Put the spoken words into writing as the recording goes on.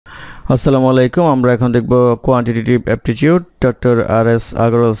আসসালামু আলাইকুম। আমরা এখন দেখব কোয়ান্টিটেটিভ অ্যাপটিটিউড ডক্টর আর.এস.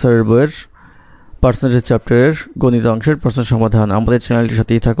 আগারওয়াল স্যারের বইয়ের পার্সেন্টেজ চ্যাপ্টারের গণিত অংশের প্রশ্ন সমাধান। আমাদের চ্যানেলটির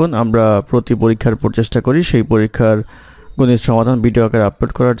সাথেই থাকুন। আমরা প্রতি পরীক্ষার পর চেষ্টা করি সেই পরীক্ষার গণিত সমাধান ভিডিও আকারে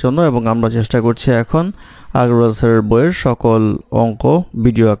আপলোড করার জন্য, এবং আমরা চেষ্টা করছি এখন আগারওয়াল স্যারের বইয়ের সকল অঙ্ক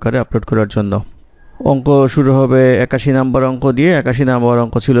ভিডিও আকারে আপলোড করার জন্য। অঙ্ক শুরু হবে 81 নম্বর অঙ্ক দিয়ে। 81 নম্বর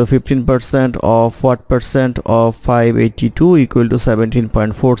অঙ্ক ছিল 15% of what percent of 582 equal to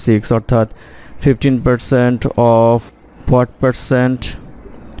 17.46, অর্থাৎ 15% of what percent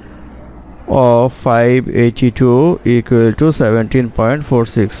of 582 equal to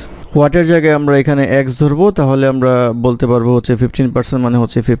 17.46। হোয়াটের জায়গায় আমরা এখানে x ধরবো, তাহলে আমরা বলতে পারবো হচ্ছে 15% মানে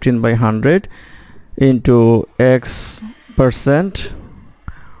হচ্ছে 15/100 into x%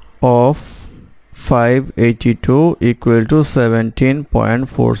 of 582 equal to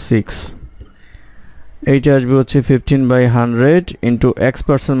 17.46। এইটা আসবে হচ্ছে 15/100 ইন্টু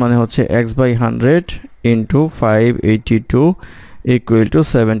x% মানে হচ্ছে x/100 ইন্টু 582 equal to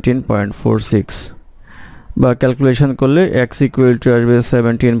 17.46, বা ক্যালকুলেশন করলে x equal to আসবে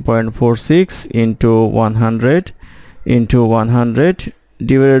 17.46 ইন্টু 100 ইন্টু 100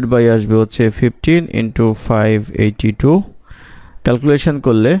 ডিভাইডেড বাই আসবে হচ্ছে 15 ইন্টু 582, ক্যালকুলেশন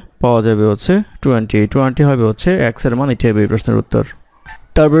করলে পাওয়া যাবে হচ্ছে 20 হবে হচ্ছে x এর মান। এটাই হবে এই প্রশ্নের উত্তর।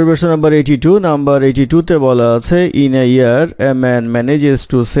 তারপর প্রশ্ন নাম্বার 82। নাম্বার 82 তে বলা আছে in a year a man manages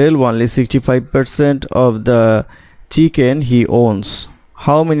to sell only 65% of the chicken he owns.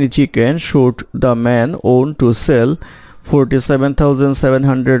 How many chicken should the man own to sell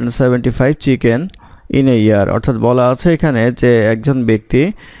 47,775 chicken in a year? অর্থাৎ বলা আছে এখানে যে একজন ব্যক্তি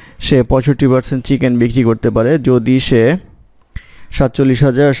সে 65% চিকেন বিক্রি করতে পারে। যদি সে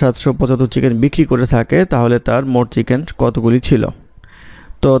 47,775 চিকেন বিক্রি করে থাকে তাহলে তার মোট চিকেন কতগুলি ছিল?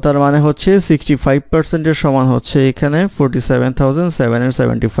 তো তার মানে হচ্ছে 65% এর সমান হচ্ছে এখানে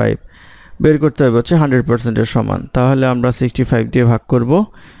 47,775, বের করতে হবে হচ্ছে 100% এর সমান। তাহলে আমরা 65 দিয়ে ভাগ করব,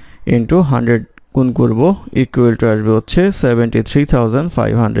 ইন্টু 100 গুণ করব, ইকুয়াল টু আসবে হচ্ছে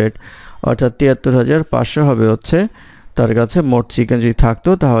 73,500, অর্থাৎ 73,500 হবে হচ্ছে তার কাছে মোট চিকেন। যদি থাকতো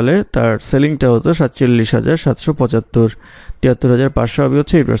তাহলে তার সেলিংটা হতো 47,775, 73,500 হবে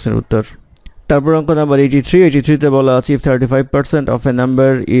হচ্ছে এই প্রশ্নের উত্তর। তারপর অঙ্ক নাম্বার 83 তে বলা আছে if 35% of a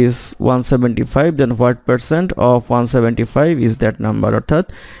number is 175 then what percent of 175 is that number? অর্থাৎ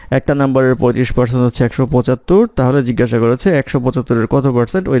একটা নাম্বারের 25% হচ্ছে 175, তাহলে জিজ্ঞাসা করেছে 175 এর কত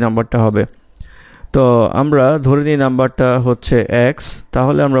পার্সেন্ট ওই নাম্বারটা হবে। তো আমরা ধরে নিই নাম্বারটা হচ্ছে x,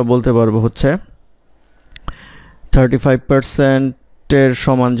 তাহলে আমরা বলতে পারবো হচ্ছে 35% এর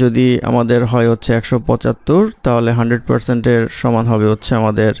সমান যদি আমাদের হয় হচ্ছে 175, তাহলে 100% এর সমান হবে হচ্ছে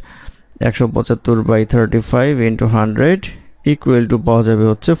আমাদের 175/35 ইন্টু 100 ইকুয়াল টু পাওয়া যাবে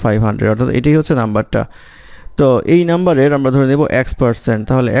হচ্ছে 500, অর্থাৎ এটাই হচ্ছে নাম্বারটা। তো এই নাম্বারের আমরা ধরে নেব x%,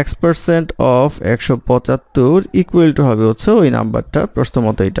 তাহলে x% অফ 175 ইকুয়াল টু হবে হচ্ছে ওই নাম্বারটা, প্রশ্ন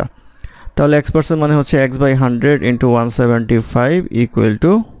মতো এটা। তাহলে x% মানে হচ্ছে x/100 ইন্টু 175 ইকুয়াল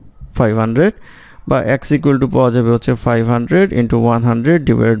টু 500, বা x ইকুয়াল টু পাওয়া যাবে হচ্ছে 500 into 100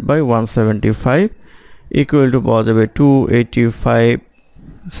 divided by 175 equal to পাওয়া যাবে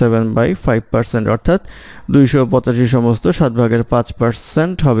 285/7/5%, অর্থাৎ 285 সমস্ত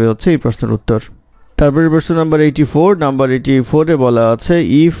 7/5% হবে হচ্ছে এই প্রশ্নের উত্তর। তারপরে প্রশ্ন নাম্বার 84। নাম্বার 84 এ বলা আছে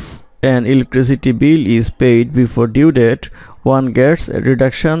if an electricity bill is paid before due date, one gets a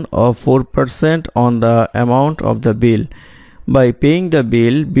reduction of 4% on the amount of the bill. By paying the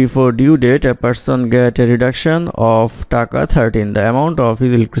bill before due date, a person get a reduction of টাকা 13. The amount of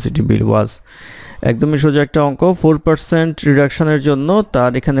his electricity bill was. একদমই সোজা একটা অঙ্ক। 4% রিডাকশনের জন্য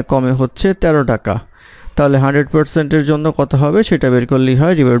তার এখানে কমে হচ্ছে 13 টাকা, তাহলে 100% এর জন্য কত হবে সেটা বের করলেই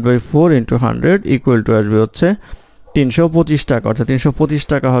হয়, divide by 4 into 100 equal to আসবে হচ্ছে 325 টাকা, অর্থাৎ 325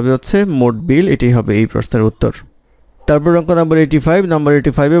 টাকা হবে হচ্ছে মোট বিল। এটাই হবে এই প্রশ্নের উত্তর। তারপর অঙ্ক নাম্বার 85। নাম্বার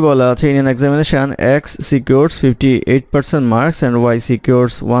 85 এ বলা আছে in an examination x secures 58% marks and y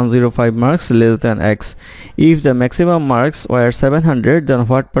secures 105 marks less than x. If the maximum marks were 700 then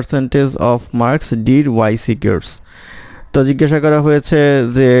what percentage of marks did y secures? তো জিজ্ঞাসা করা হয়েছে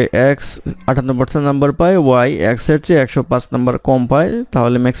যে x 58% নাম্বার পায়, y x এর চেয়ে 105 নাম্বার কম পায়,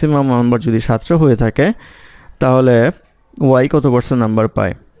 তাহলে ম্যাক্সিমাম নাম্বার যদি 700 হয়ে থাকে তাহলে y কত পার্সেন্ট নাম্বার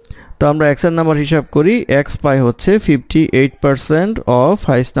পায়? তো আমরা x এর নাম্বার হিসাব করি, x পায় হচ্ছে 58% অফ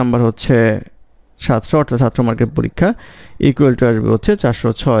হাইস্ট নাম্বার হচ্ছে 700, অর্থাৎ 700 মার্কের পরীক্ষা, ইকুয়াল টু আসবে হচ্ছে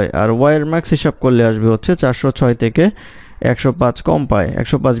 406, আর y এর মার্কস হিসাব করলে আসবে হচ্ছে 406 থেকে 105 কম পায়,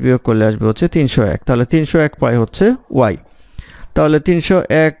 105 বিয়োগ করলে আসবে হচ্ছে 301, তাহলে 301 পায় হচ্ছে y। তাহলে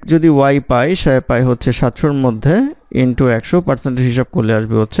 301 যদি y পায়, সে পায় হচ্ছে 700-র মধ্যে ইন্টু 100% হিসাব করলে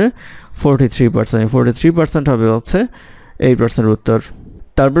আসবে হচ্ছে 43%। 43% হবে হচ্ছে এই প্রশ্নের উত্তর।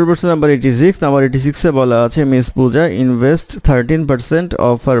 তারপর প্রশ্ন নাম্বার 86, নাম্বার 86 এ বলা আছে miss Puja invest 13%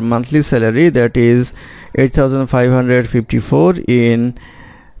 of her monthly salary that is 8554 in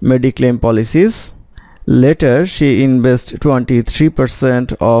mediclaim policies. Later she invests 23%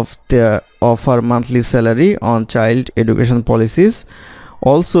 of her monthly salary on child education policies.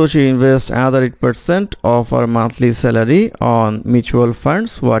 Also she invests another 8% of her monthly salary on mutual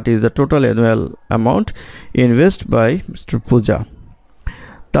funds. What is the total annual amount invested by Mr. Pooja?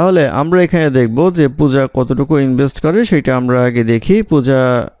 তাহলে আমরা এখানে দেখব যে পূজা কতটুকু invest করে সেটা আমরা আগে দেখি। পূজা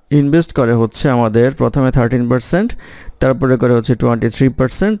ইনভেস্ট করে হচ্ছে আমাদের প্রথমে 13%, তারপরে করে হচ্ছে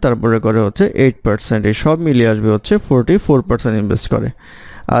 23%, তারপরে করে হচ্ছে 8%, এই সব মিলিয়ে আসবে হচ্ছে 44% ইনভেস্ট করে।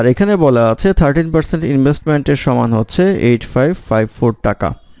 আর এখানে বলা আছে 13% ইনভেস্টমেন্টের সমান হচ্ছে 8554 টাকা।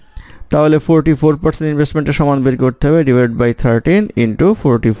 তাহলে 44% ইনভেস্টমেন্টের সমান বের করতে হবে, divide by 13 into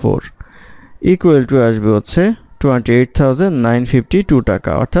 44 equal to আসবে হচ্ছে 28,952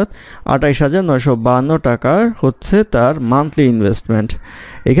 টাকা, অর্থাৎ 28,952 টাকা হচ্ছে তার মান্থলি ইনভেস্টমেন্ট।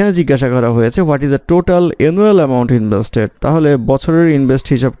 এখানে জিজ্ঞাসা করা হয়েছে what is the total annual amount invested. তাহলে বছরের ইনভেস্ট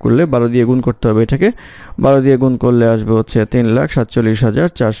হিসাব করলে 12 দিয়ে গুণ করতে হবে এটাকে, 12 দিয়ে গুণ করলে আসবে হচ্ছে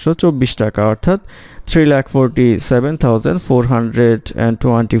 3,47,424 টাকা, অর্থাৎ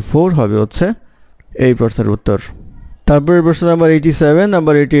 3,47,424 হবে হচ্ছে এই প্রশ্নের উত্তর। তারপরে প্রশ্ন নাম্বার 87,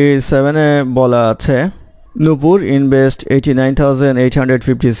 নাম্বার 87 এ বলা আছে Nupur invest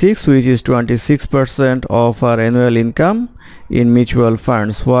 89,856 which is 26% of her annual income in mutual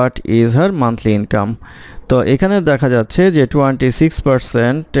funds. What is her monthly income? তো এখানে দেখা যাচ্ছে যে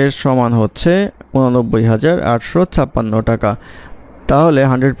 26% এর সমান হচ্ছে 89,856 টাকা। তাহলে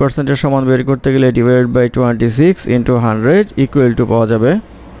 100% এর সমান বের করতে গেলে divide by 26 into 100 equal to পাওয়া যাবে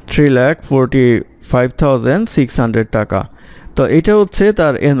 3,45,600 টাকা। তো এটা হচ্ছে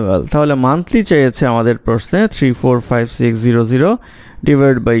তার অ্যানুয়াল। তাহলে মান্থলি চেয়েছে আমাদের প্রশ্নে 345600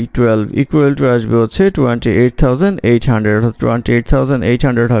 ডিভাইড বাই 12 ইকুয়াল টু আসবে হচ্ছে 28,800, অর্থাৎ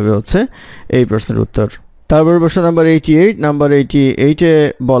 28,800 হবে হচ্ছে এই প্রশ্নের উত্তর। তারপর প্রশ্ন নাম্বার 88, নাম্বার 88 এ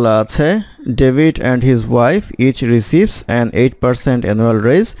বলা আছে David and his wife each receives an 8% annual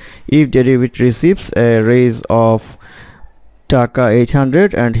raise. If David receives A raise of Taka 800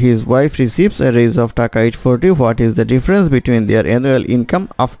 and his wife receives a raise of Taka 840, what is the difference between their annual income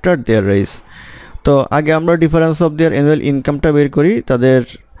after their raise? তো আগে আমরা difference of their annual ইনকামটা বের করি। তাদের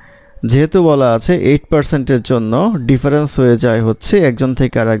যেহেতু বলা আছে 8% এর জন্য ডিফারেন্স হয়ে যায় হচ্ছে একজন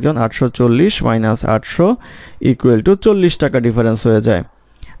থেকে আরেকজন 840 মাইনাস 800 ইকুয়াল টু 40 টাকা ডিফারেন্স হয়ে যায়।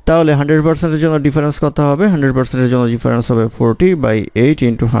 তাহলে 100% এর জন্য ডিফারেন্স কত হবে? 100% এর জন্য ডিফারেন্স হবে 40/8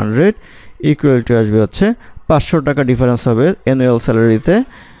 ইন্টু 100 ইকুয়াল টু আসবে হচ্ছে 500 টাকা ডিফারেন্স হবে অ্যানুয়াল স্যালারিতে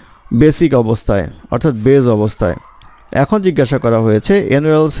বেসিক অবস্থায়, অর্থাৎ বেজ অবস্থায়। এখন জিজ্ঞাসা করা হয়েছে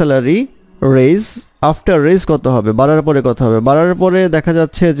annual salary raise after raise কত হবে, বাড়ার পরে কত হবে। বাড়ার পরে দেখা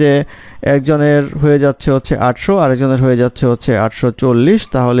যাচ্ছে যে একজনের হয়ে যাচ্ছে হচ্ছে 800, আরেকজনের হয়ে যাচ্ছে হচ্ছে 840।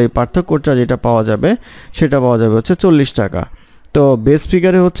 তাহলে এই পার্থক্যটা যেটা পাওয়া যাবে সেটা পাওয়া যাবে হচ্ছে 40 টাকা। তো বেস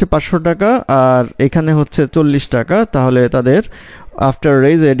ফিগারে হচ্ছে 500 টাকা আর এখানে হচ্ছে 40 টাকা। তাহলে তাদের আফটার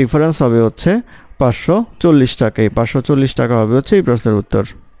রেজ এর ডিফারেন্স হবে হচ্ছে 540 টাকা। 540 টাকা হবে হচ্ছে এই প্রশ্নের উত্তর।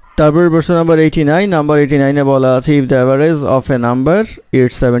 তারপর প্রশ্ন নাম্বার 89, নাম্বার 89 এ বলা আছে if the average of A number is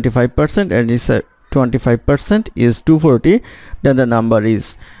 75% and is 25% is 240 then the number is।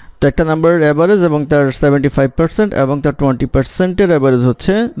 তো একটা নাম্বারের অ্যাভারেজ এবং তার 75% এবং তার 20% এর অ্যাভারেজ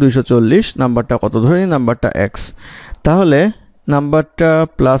হচ্ছে 240। নাম্বারটা কত ধরে নিই, নাম্বারটা x। তাহলে নাম্বারটা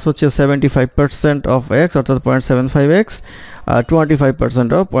প্লাস হচ্ছে 75% অফ x অর্থাৎ 0.75x R 25%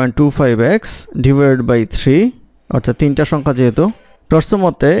 of 0.25x divide by 3 অর্থাৎ তিনটা সংখ্যা যেহেতু প্রশ্ন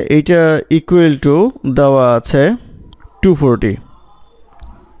মতে এইটা ইকুয়াল টু দেওয়া আছে 240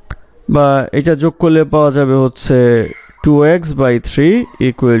 বা এটা যোগ করলে পাওয়া যাবে হচ্ছে 2x/3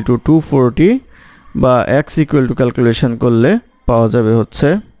 ইকুয়াল টু 240 বা x ইকুয়াল টু ক্যালকুলেশন করলে পাওয়া যাবে হচ্ছে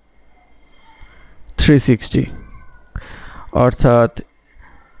 360, অর্থাৎ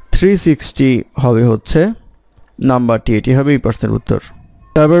 360 হবে হচ্ছে নাম্বারটি, এটি হবে এই প্রশ্নের উত্তর।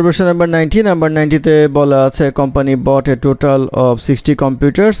 তারপর প্রশ্ন নাম্বার 90, নাম্বার 90 তে বলা আছে company bought a total of 60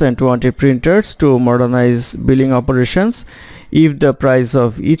 computers and 20 printers to modernize billing operations. If the price of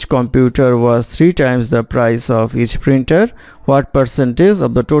each computer was 3 times the price of each printer, what percentage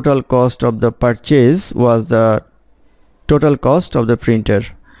of the total cost of the purchase was the total cost of the printer?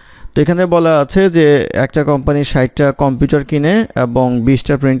 তো এখানে বলা আছে যে একটা company 60টা computer কিনে এবং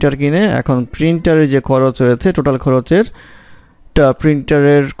 20টা printer কিনে। এখন প্রিন্টারের যে খরচ হয়েছে টোটাল খরচের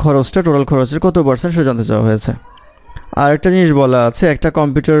প্রিন্টারের খরচটা টোটাল খরচের কত পার্সেন্ট সেটা জানতে চাওয়া হয়েছে। আর একটা জিনিস বলা আছে একটা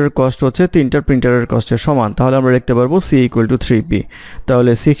কম্পিউটারের কস্ট হচ্ছে 3টা প্রিন্টারের কস্টের সমান। তাহলে আমরা লিখতে পারবো c = 3p।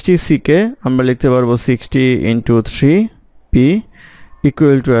 তাহলে 60c কে আমরা লিখতে পারবো 60 × 3p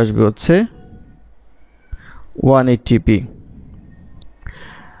ইকুয়াল টু আসবে হচ্ছে 180p।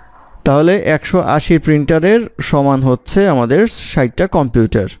 তাহলে 180 প্রিন্টারের সমান হচ্ছে আমাদের 60টা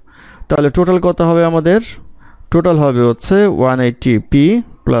কম্পিউটার। তাহলে টোটাল কত হবে আমাদের? টোটাল হবে হচ্ছে 180p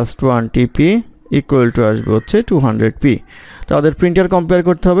plus 20p equal to আসবে হচ্ছে 200p। তাদের প্রিন্টার কম্পেয়ার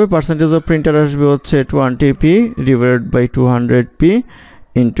করতে হবে, পার্সেন্টেজ অফ প্রিন্টার আসবে হচ্ছে 20p divided by 200p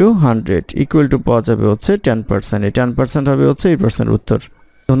into 100 equal to পাওয়া যাবে হচ্ছে 10%। এই 10% হবে হচ্ছে এই প্রশ্নের উত্তর।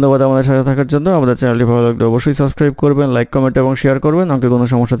 ধন্যবাদ আমাদের সাথে থাকার জন্য। আমাদের চ্যানেলটি ভালো লাগলে অবশ্যই সাবস্ক্রাইব করবেন, লাইক, কমেন্ট এবং শেয়ার করবেন। অঙ্কে কোনো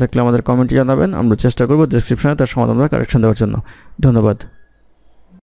সমস্যা থাকলে আমাদের কমেন্টে জানাবেন, আমরা চেষ্টা করব ডেসক্রিপশনে তার সমাধান বা কারেকশন দেওয়ার জন্য। ধন্যবাদ।